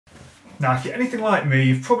Now, if you're anything like me,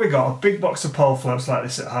 you've probably got a big box of pole floats like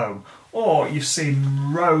this at home, or you've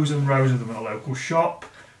seen rows and rows of them at a local shop.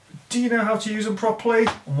 Do you know how to use them properly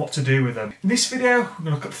and what to do with them? In this video, we're going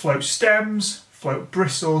to look at float stems, float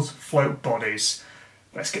bristles, float bodies.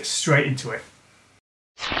 Let's get straight into it.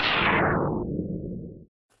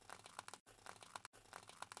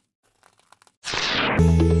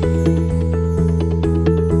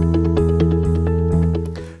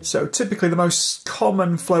 So typically the most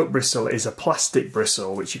common float bristle is a plastic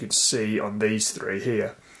bristle, which you can see on these three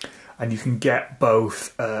here. And you can get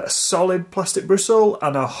both a solid plastic bristle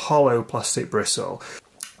and a hollow plastic bristle.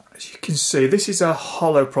 As you can see, this is a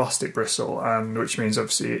hollow plastic bristle, and which means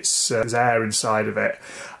obviously there's air inside of it.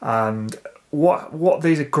 And what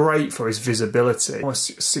these are great for is visibility. It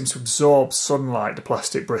almost seems to absorb sunlight, the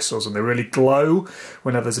plastic bristles, and they really glow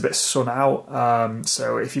whenever there's a bit of sun out.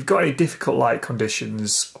 So if you've got any difficult light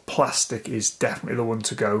conditions, plastic is definitely the one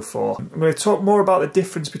to go for. I'm going to talk more about the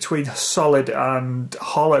difference between solid and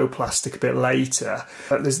hollow plastic a bit later.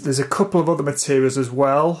 There's a couple of other materials as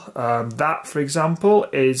well. That, for example,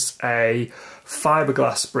 is a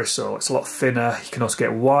fiberglass bristle. It's a lot thinner. You can also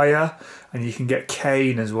get wire, and you can get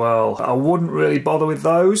cane as well. I wouldn't really bother with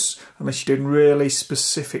those unless you're doing really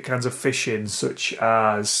specific kinds of fishing, such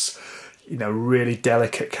as, you know, really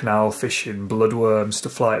delicate canal fishing, bloodworms,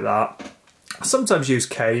 stuff like that. I sometimes use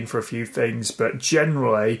cane for a few things, but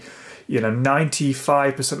generally, you know,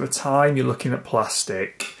 95% of the time you're looking at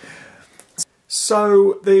plastic.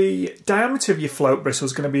 So the diameter of your float bristle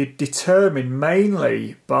is going to be determined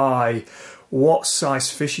mainly by what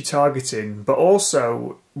size fish you're targeting, but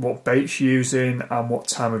also what baits you're using and what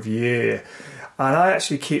time of year. And I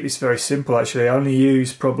actually keep this very simple actually. I only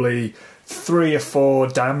use probably 3 or 4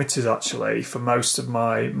 diameters actually for most of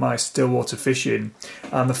my stillwater fishing.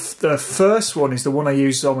 And the first one is the one I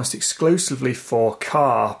use almost exclusively for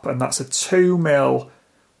carp, and that's a 2mm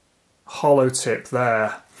hollow tip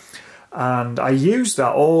there. And I use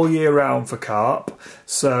that all year round for carp,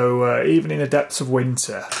 so even in the depths of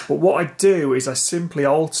winter. But what I do is I simply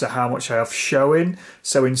alter how much I have showing.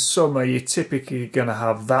 So in summer you're typically going to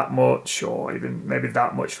have that much, or even maybe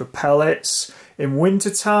that much for pellets. In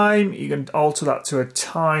winter time you can alter that to a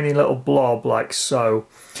tiny little blob like so.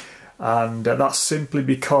 And that's simply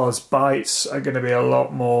because bites are going to be a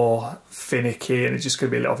lot more finicky, and it's just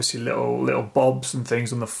going to be obviously little bobs and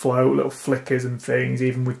things on the float, little flickers and things,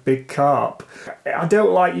 even with big carp. I don't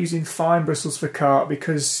like using fine bristles for carp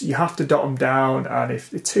because you have to dot them down, and if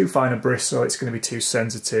they're too fine a bristle, it's going to be too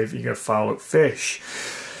sensitive. You're going to foul up fish.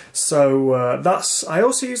 So I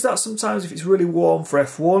also use that sometimes if it's really warm for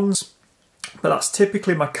F1s. But that's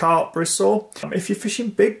typically my carp bristle. If you're fishing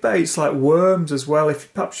big baits like worms as well,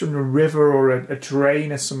 if perhaps you're in a river or a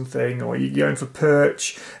drain or something, or you're going for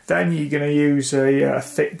perch, then you're going to use a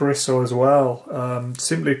thick bristle as well.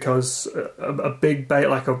 Simply because a big bait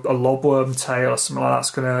like a lobworm tail or something like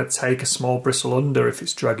that's going to take a small bristle under if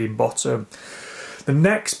it's dragging bottom. The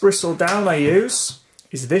next bristle down I use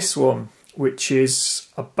is this one, which is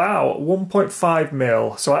about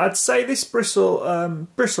 1.5mm. So I'd say this bristle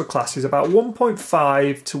class is about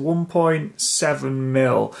 1.5 to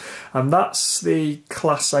 1.7mm, and that's the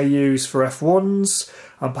class I use for F1s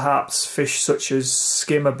and perhaps fish such as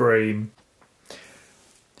skimmer bream.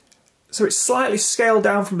 So it's slightly scaled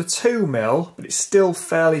down from the 2mm, but it's still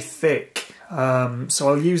fairly thick. So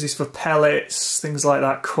I'll use this for pellets, things like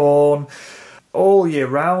that, corn, all year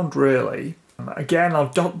round really. Again, I'll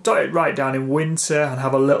dot it right down in winter and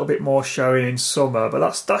have a little bit more showing in summer,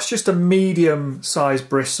 but that's just a medium-sized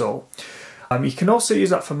bristle. You can also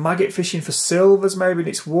use that for maggot fishing for silvers, maybe when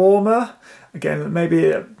it's warmer. Again,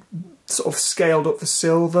 maybe sort of scaled up for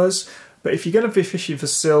silvers. But if you're going to be fishing for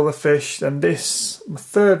silverfish, then my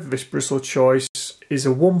third fish bristle choice is a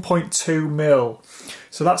 1.2mm.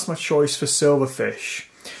 So that's my choice for silverfish.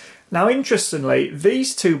 Now, interestingly,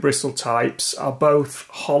 these two bristle types are both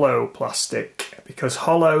hollow plastic, because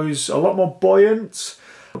hollow's a lot more buoyant,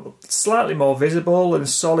 slightly more visible than a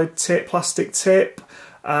solid tip, plastic tip,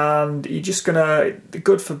 and you're just they're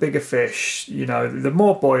good for bigger fish. You know, they're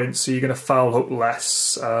more buoyant, so you're gonna foul hook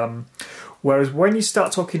less. Whereas when you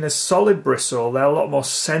start talking a solid bristle, they're a lot more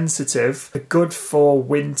sensitive. They're good for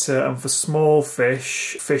winter and for small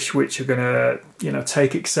fish which are gonna, you know,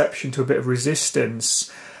 take exception to a bit of resistance.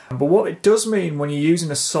 But what it does mean when you're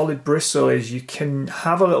using a solid bristle is you can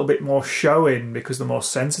have a little bit more showing because they're more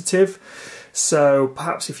sensitive. So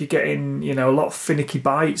perhaps if you're getting, you know, a lot of finicky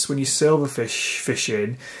bites when you're silverfish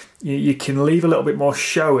fishing, you can leave a little bit more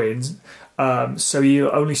showing So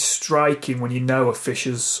you're only striking when you know a fish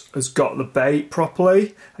has got the bait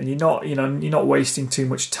properly, and you're not wasting too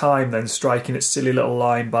much time then striking at silly little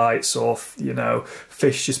line bites or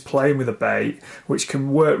fish just playing with the bait, which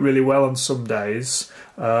can work really well on some days.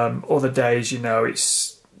 Other days,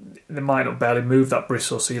 they might not barely move that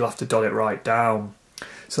bristle, so you'll have to dot it right down.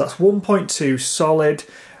 So that's 1.2 solid.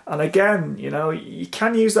 And again, you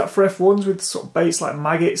can use that for F1s with sort of baits like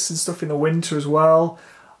maggots and stuff in the winter as well.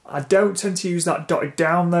 I don't tend to use that dotted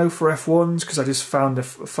down though for F1s because I just find a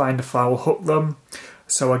foul hook them.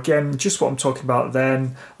 So again, just what I'm talking about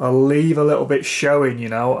then, I'll leave a little bit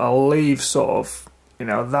showing, I'll leave sort of,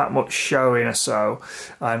 that much showing or so.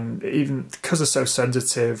 And even because they're so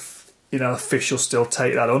sensitive, a fish will still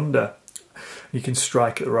take that under. You can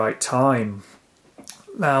strike at the right time.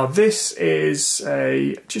 Now this is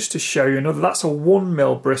just to show you another, that's a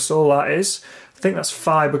 1mm bristle, that is. I think that's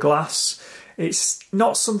fiberglass. It's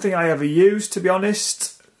not something I ever use, to be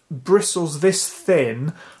honest. Bristles this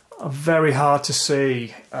thin are very hard to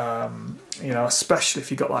see, especially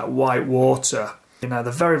if you've got like white water. They're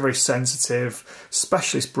very, very sensitive,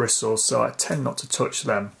 specialist bristles, so I tend not to touch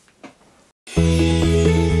them.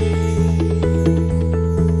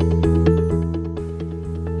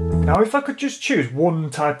 Now if I could just choose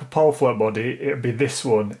one type of pole float body, it would be this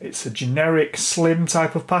one. It's a generic slim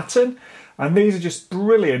type of pattern, and these are just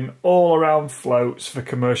brilliant all-around floats for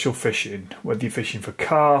commercial fishing, whether you're fishing for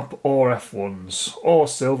carp or F1s, or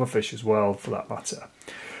silverfish as well for that matter.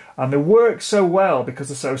 And they work so well because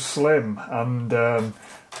they're so slim, and I'll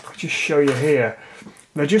just show you here.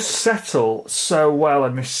 They just settle so well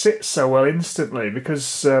and they sit so well instantly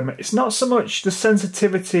because it's not so much the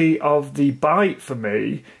sensitivity of the bite for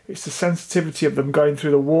me, it's the sensitivity of them going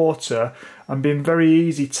through the water and being very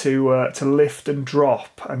easy to lift and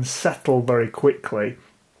drop and settle very quickly.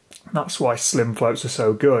 That's why slim floats are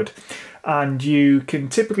so good. And you can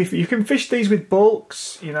fish these with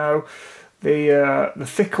bulks, the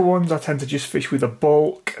thicker ones I tend to just fish with a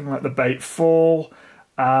bulk and let the bait fall.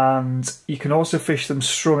 And you can also fish them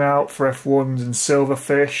strung out for F1s and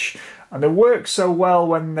silverfish, and they work so well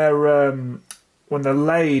when they're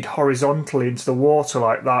laid horizontally into the water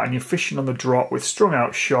like that, and you're fishing on the drop with strung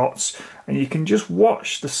out shots, and you can just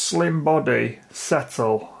watch the slim body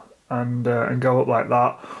settle and go up like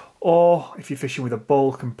that. Or if you're fishing with a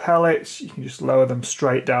bulk and pellets, you can just lower them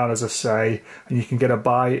straight down, as I say, and you can get a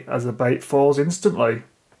bite as the bait falls instantly.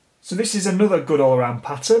 So this is another good all-around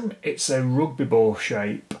pattern. It's a rugby ball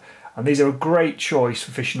shape, and these are a great choice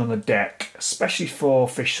for fishing on the deck, especially for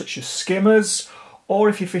fish such as skimmers, or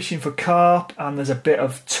if you're fishing for carp and there's a bit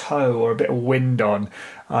of tow or a bit of wind on.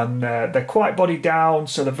 And they're quite body down,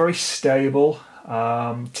 so they're very stable.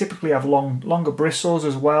 Typically have longer bristles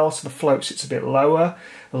as well, so the float sits a bit lower,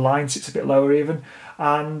 the line sits a bit lower even.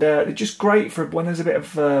 And they're just great for when there's a bit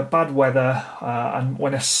of bad weather and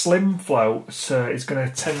when a slim float is going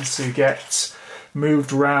to tend to get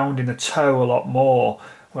moved round in the tow a lot more,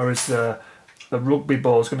 whereas the rugby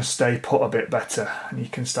ball is going to stay put a bit better and you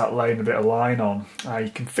can start laying a bit of line on. You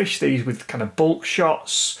can fish these with kind of bulk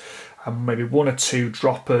shots and maybe 1 or 2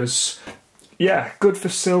 droppers. Yeah, good for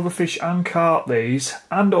silverfish and carp these,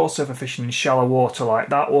 and also for fishing in shallow water like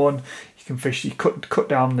that one. You cut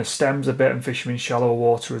down the stems a bit and fish them in shallow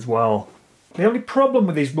water as well. The only problem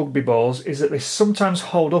with these rugby balls is that they sometimes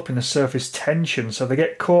hold up in the surface tension, so they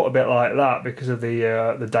get caught a bit like that because of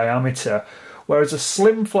the diameter. Whereas a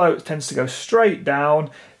slim float tends to go straight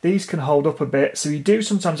down. These can hold up a bit, so you do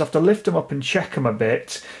sometimes have to lift them up and check them a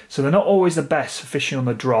bit. So they're not always the best for fishing on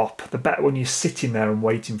the drop. They're better when you're sitting there and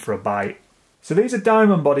waiting for a bite. So these are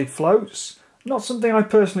diamond-bodied floats. Not something I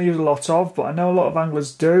personally use a lot of, but I know a lot of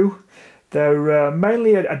anglers do. They're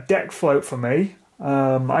mainly a deck float for me.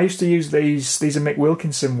 I used to use these are Mick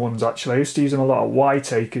Wilkinson ones actually. I used to use them a lot at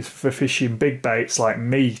Whiteacres for fishing big baits like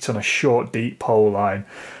meat on a short, deep pole line.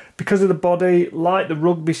 Because of the body, like the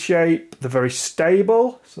rugby shape, they're very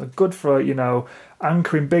stable, so they're good for,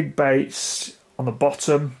 anchoring big baits on the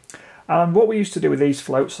bottom. And what we used to do with these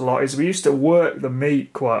floats a lot is we used to work the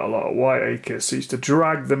meat quite a lot at Whiteacres. So we used to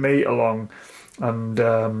drag the meat along and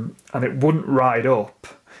it wouldn't ride up.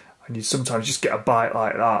 And you'd sometimes just get a bite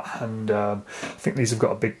like that. And I think these have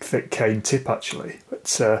got a big thick cane tip actually.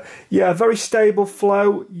 But yeah, very stable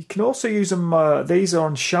float. You can also use them, these are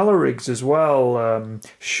on shallow rigs as well.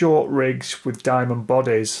 Short rigs with diamond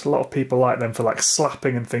bodies. A lot of people like them for like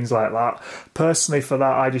slapping and things like that. Personally for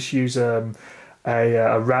that I just use a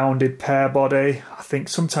rounded pear body. I think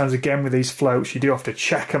sometimes again with these floats you do have to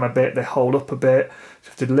check them a bit. They hold up a bit. You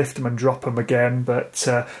have to lift them and drop them again. But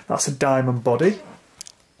that's a diamond body.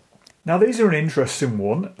 Now these are an interesting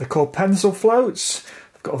one. They're called pencil floats.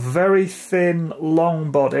 They've got a very thin,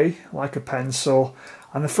 long body, like a pencil,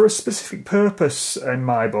 and they're for a specific purpose in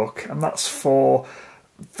my book, and that's for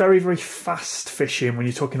very, very fast fishing when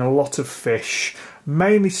you're talking a lot of fish,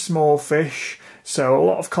 mainly small fish. So a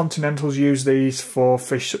lot of continentals use these for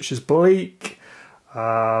fish such as bleak,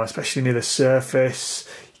 especially near the surface.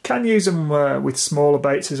 You can use them with smaller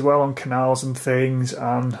baits as well on canals and things,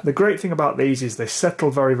 and the great thing about these is they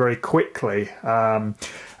settle very, very quickly and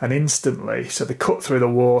instantly, so they cut through the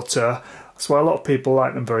water. That's why a lot of people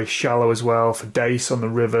like them very shallow as well, for dace on the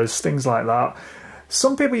rivers, things like that.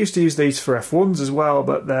 Some people used to use these for F1s as well,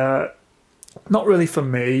 but they're not really for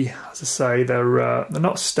me. As I say, they're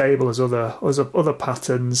not stable as other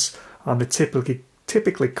patterns, and they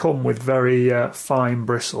typically come with very fine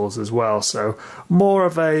bristles as well. So more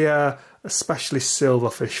of a specialist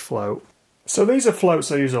silverfish float. So these are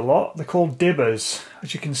floats I use a lot. They're called dibbers.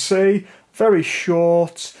 As you can see, very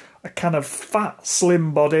short, a kind of fat,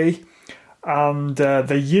 slim body, and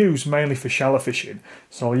they're used mainly for shallow fishing.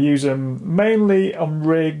 So I use them mainly on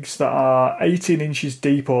rigs that are 18 inches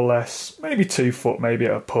deep or less, maybe 2 foot, maybe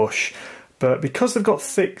at a push. But because they've got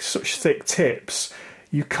such thick tips,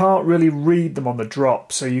 you can't really read them on the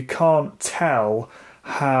drop, so you can't tell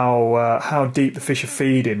how deep the fish are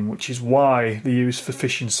feeding, which is why they're used for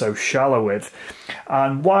fishing so shallow with.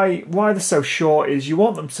 And why they're so short is you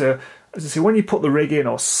want them to, as I say, when you put the rig in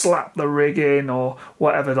or slap the rig in or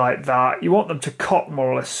whatever like that, you want them to cock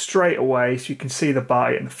more or less straight away so you can see the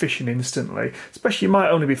bite and the fishing instantly. Especially, you might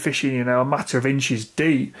only be fishing, you know, a matter of inches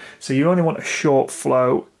deep, so you only want a short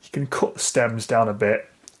float. You can cut the stems down a bit.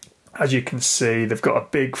 As you can see, they've got a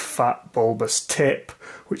big fat bulbous tip,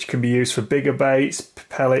 which can be used for bigger baits,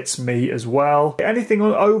 pellets, meat as well. Anything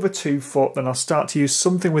over 2 foot, then I'll start to use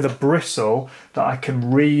something with a bristle that I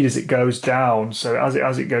can read as it goes down. So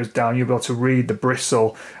as it goes down, you'll be able to read the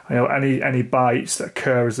bristle. You know, any bites that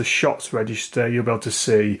occur as the shots register, you'll be able to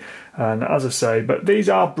see. And as I say, but these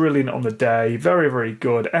are brilliant on the day, very, very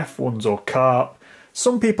good, F1s or carp.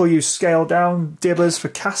 Some people use scaled down dibbers for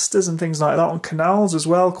casters and things like that on canals as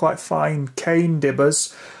well, quite fine cane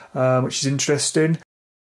dibbers, which is interesting.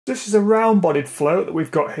 This is a round-bodied float that we've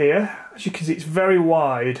got here. As you can see, it's very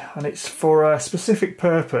wide, and it's for a specific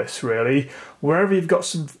purpose, really. Wherever you've got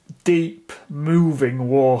some deep, moving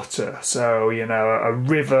water, so, you know, a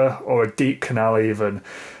river or a deep canal even.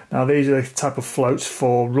 Now, these are the type of floats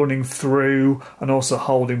for running through and also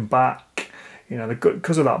holding back. You know,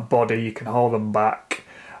 because of that body, you can hold them back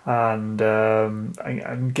and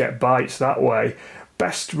get bites that way.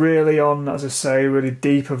 Best really on, as I say, really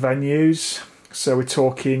deeper venues. So we're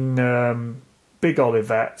talking big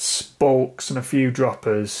olivettes, bulks and a few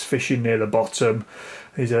droppers, fishing near the bottom.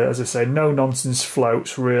 These are, as I say, no-nonsense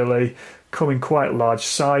floats really, come in quite large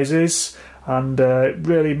sizes, and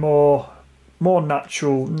really more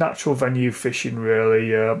natural venue fishing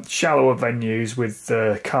really. Shallower venues with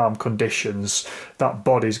calm conditions, that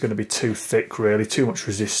body's going to be too thick really, too much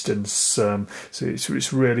resistance, so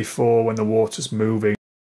it's really for when the water's moving.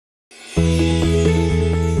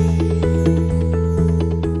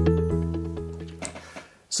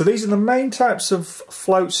 So these are the main types of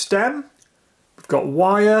float stem. We've got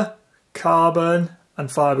wire, carbon and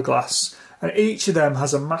fiberglass, and each of them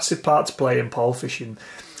has a massive part to play in pole fishing.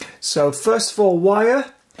 So first of all,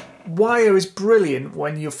 wire. Wire is brilliant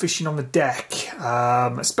when you're fishing on the deck,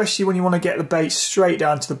 especially when you want to get the bait straight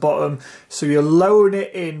down to the bottom. So you're lowering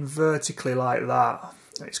it in vertically like that.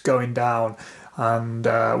 It's going down. And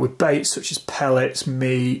with baits such as pellets,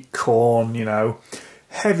 meat, corn, you know,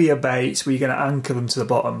 heavier baits where you're going to anchor them to the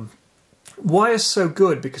bottom. Wire's so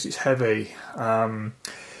good because it's heavy.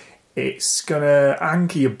 It's going to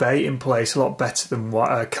anchor your bait in place a lot better than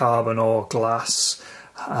carbon or glass.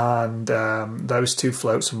 And those two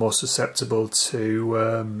floats are more susceptible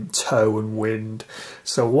to tow and wind.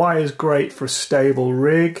 So wire's great for a stable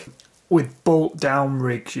rig. With bulk down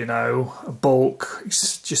rigs, you know, a bulk,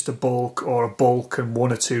 it's just a bulk or a bulk and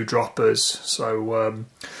 1 or 2 droppers. So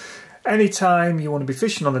anytime you want to be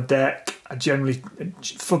fishing on the deck, generally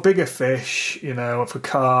for bigger fish, you know, for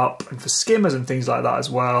carp and for skimmers and things like that as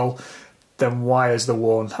well, then wire's the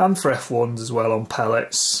one. And for F1s as well on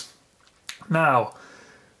pellets. Now,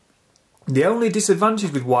 the only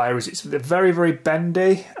disadvantage with wire is it's very, very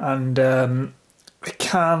bendy, and it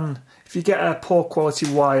can, if you get a poor quality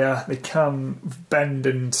wire, they can bend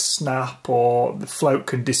and snap, or the float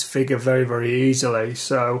can disfigure very, very easily.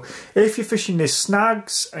 So if you're fishing near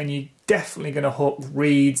snags and you're definitely going to hook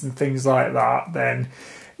reeds and things like that, then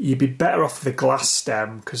you'd be better off with a glass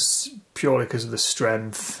stem, purely because of the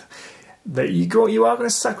strength. That you are going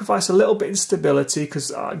to sacrifice a little bit in stability,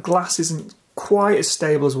 because glass isn't quite as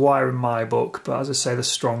stable as wire in my book, but as I say, they're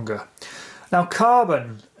stronger. Now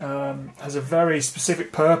carbon has a very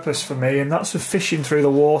specific purpose for me, and that's for fishing through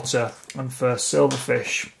the water and for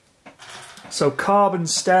silverfish. So carbon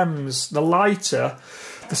stems, the lighter,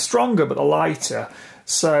 the stronger but the lighter.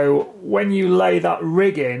 So when you lay that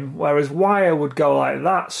rig in, whereas wire would go like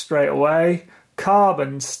that straight away,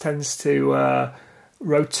 carbon tends to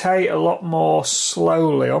rotate a lot more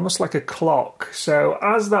slowly, almost like a clock. So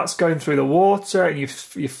as that's going through the water and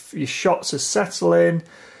your shots are settling,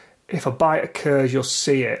 if a bite occurs, you'll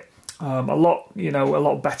see it. A lot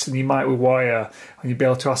better than you might with wire, and you'll be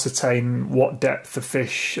able to ascertain what depth the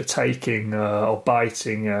fish are taking or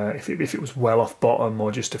biting, if it was well off bottom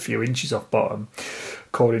or just a few inches off bottom,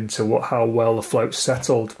 according to how well the float's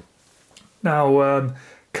settled. Now,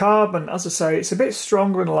 carbon, as I say, it's a bit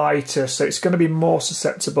stronger and lighter, so it's going to be more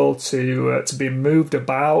susceptible to being moved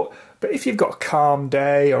about. But if you've got a calm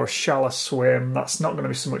day or a shallow swim, that's not going to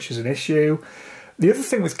be so much as an issue. The other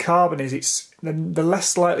thing with carbon is they're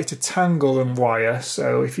less likely to tangle than wire.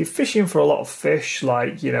 So if you're fishing for a lot of fish,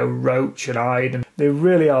 like, you know, roach and ide, they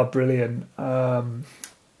really are brilliant. A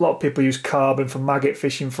lot of people use carbon for maggot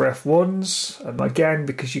fishing for F1s, and again,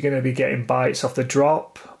 because you're going to be getting bites off the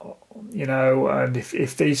drop, you know, and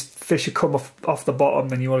if these fish are come off the bottom,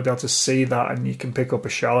 then you want to be able to see that, and you can pick up a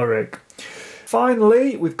shallow rig.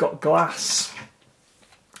 Finally, we've got glass.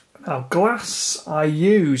 Now, glass I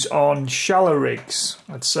use on shallow rigs,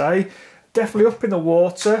 I'd say. Definitely up in the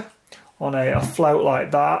water on a float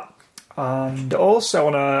like that, and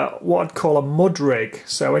also on what I'd call a mud rig.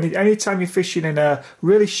 So anytime you're fishing in a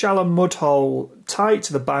really shallow mud hole tight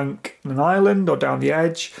to the bank on an island or down the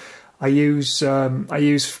edge, I use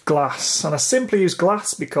glass, and I simply use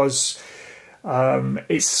glass because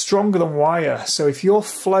it's stronger than wire. So if your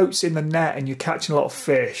float's in the net and you're catching a lot of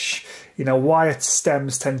fish, you know, wire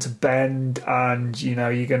stems tend to bend, and you know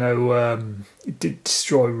you're going to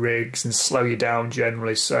destroy rigs and slow you down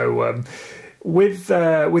generally. So with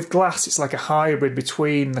glass, it's like a hybrid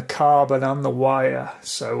between the carbon and the wire.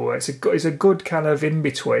 So it's a good kind of in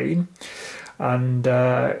between, and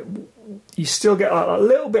you still get a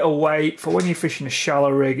little bit of weight for when you're fishing a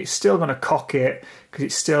shallow rig. It's still going to cock it because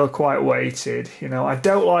it's still quite weighted. You know, I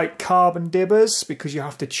don't like carbon dibbers because you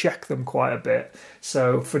have to check them quite a bit.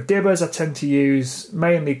 So for dibbers, I tend to use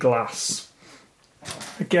mainly glass.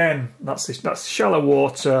 Again, that's shallow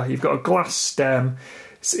water. You've got a glass stem.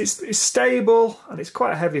 It's stable, and it's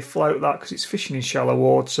quite a heavy float, that, because it's fishing in shallow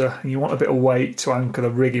water, and you want a bit of weight to anchor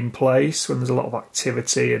the rig in place when there's a lot of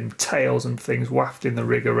activity and tails and things wafting the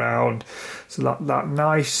rig around. So that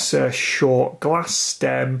nice short glass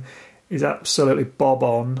stem is absolutely bob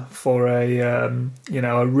on for a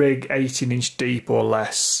rig 18-inch deep or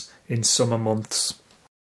less in summer months.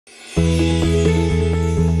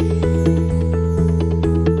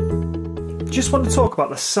 Just want to talk about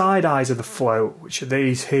the side eyes of the float, which are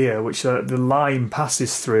these here, which the line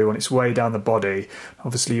passes through on its way down the body.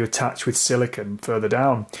 Obviously you attach with silicone further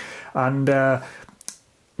down. And now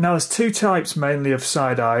there's two types mainly of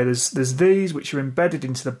side eye. There's these which are embedded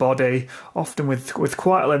into the body, often with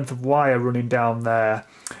quite a length of wire running down there.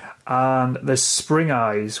 And there's spring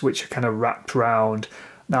eyes, which are kind of wrapped round.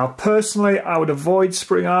 Now personally, I would avoid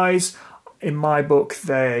spring eyes. In my book,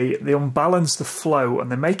 they unbalance the float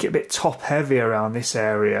and they make it a bit top heavy around this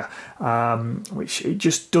area, which it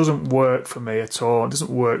just doesn't work for me at all. It doesn't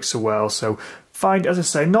work so well. So as I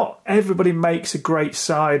say, not everybody makes a great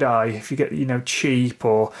side eye. If you get, you know, cheap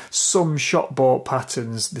or some shop bought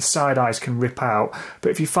patterns, the side eyes can rip out. But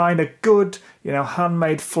if you find a good, you know,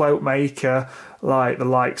 handmade float maker, like the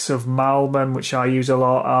likes of Malman, which I use a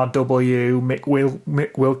lot, RW,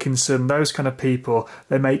 Mick Wilkinson, those kind of people,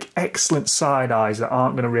 they make excellent side eyes that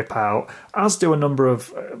aren't going to rip out, as do a number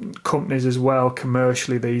of companies as well,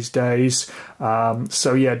 commercially these days.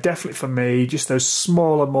 So yeah, definitely for me, just those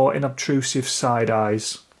smaller, more inobtrusive side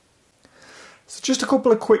eyes. So just a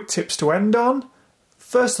couple of quick tips to end on.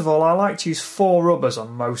 First of all, I like to use 4 rubbers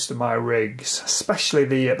on most of my rigs, especially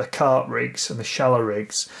the carp rigs and the shallow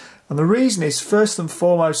rigs. And the reason is, first and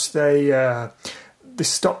foremost, they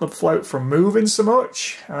stop the float from moving so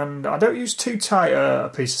much. And I don't use too tight a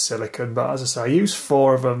piece of silicone, but as I say, I use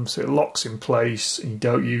 4 of them so it locks in place and you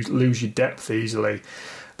don't lose your depth easily.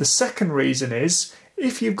 The second reason is,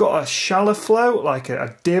 if you've got a shallow float, like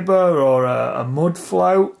a dibber or a mud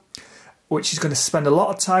float, which is going to spend a lot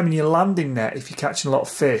of time in your landing net if you're catching a lot of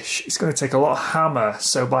fish. It's going to take a lot of hammer,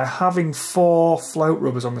 so by having 4 float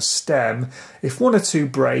rubbers on the stem, if 1 or 2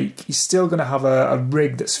 break, you're still going to have a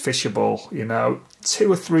rig that's fishable. You know, 2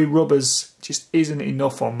 or 3 rubbers just isn't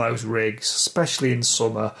enough on those rigs, especially in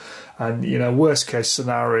summer. And you know, worst case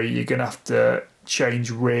scenario, you're going to have to change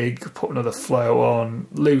rig, put another float on,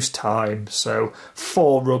 lose time. So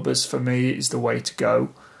 4 rubbers for me is the way to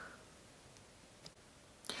go.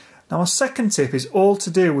 Now our second tip is all to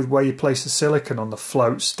do with where you place the silicone on the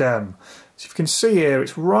float stem. So if you can see here,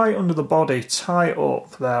 it's right under the body, tight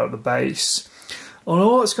up there at the base. And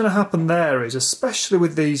all that's going to happen there is, especially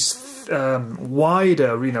with these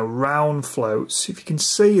wider, you know, round floats, if you can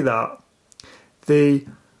see that, the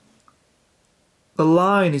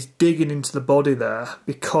line is digging into the body there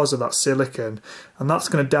because of that silicone, and that's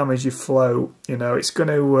going to damage your float. You know, it's going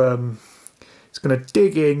to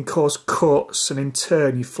dig in, cause cuts, and in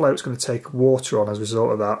turn your float's going to take water on as a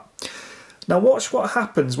result of that. Now watch what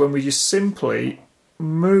happens when we just simply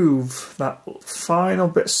move that final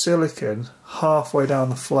bit of silicone halfway down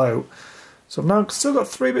the float. So I've now still got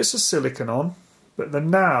 3 bits of silicone on, but they're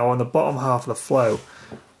now on the bottom half of the float.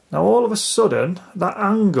 Now all of a sudden that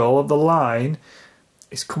angle of the line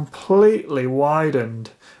is completely widened.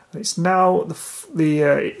 It's now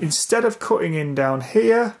instead of cutting in down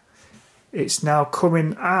here, it's now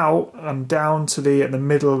coming out and down to the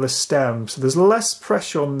middle of the stem. So there's less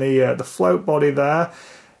pressure on the float body there.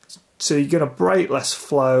 So you're going to break less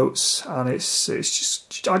floats, and it's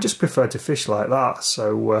just, I just prefer to fish like that.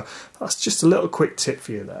 So that's just a little quick tip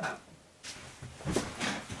for you there.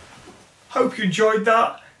 Hope you enjoyed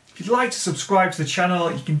that. If you'd like to subscribe to the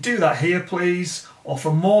channel, you can do that here please, or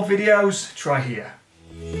for more videos, try here.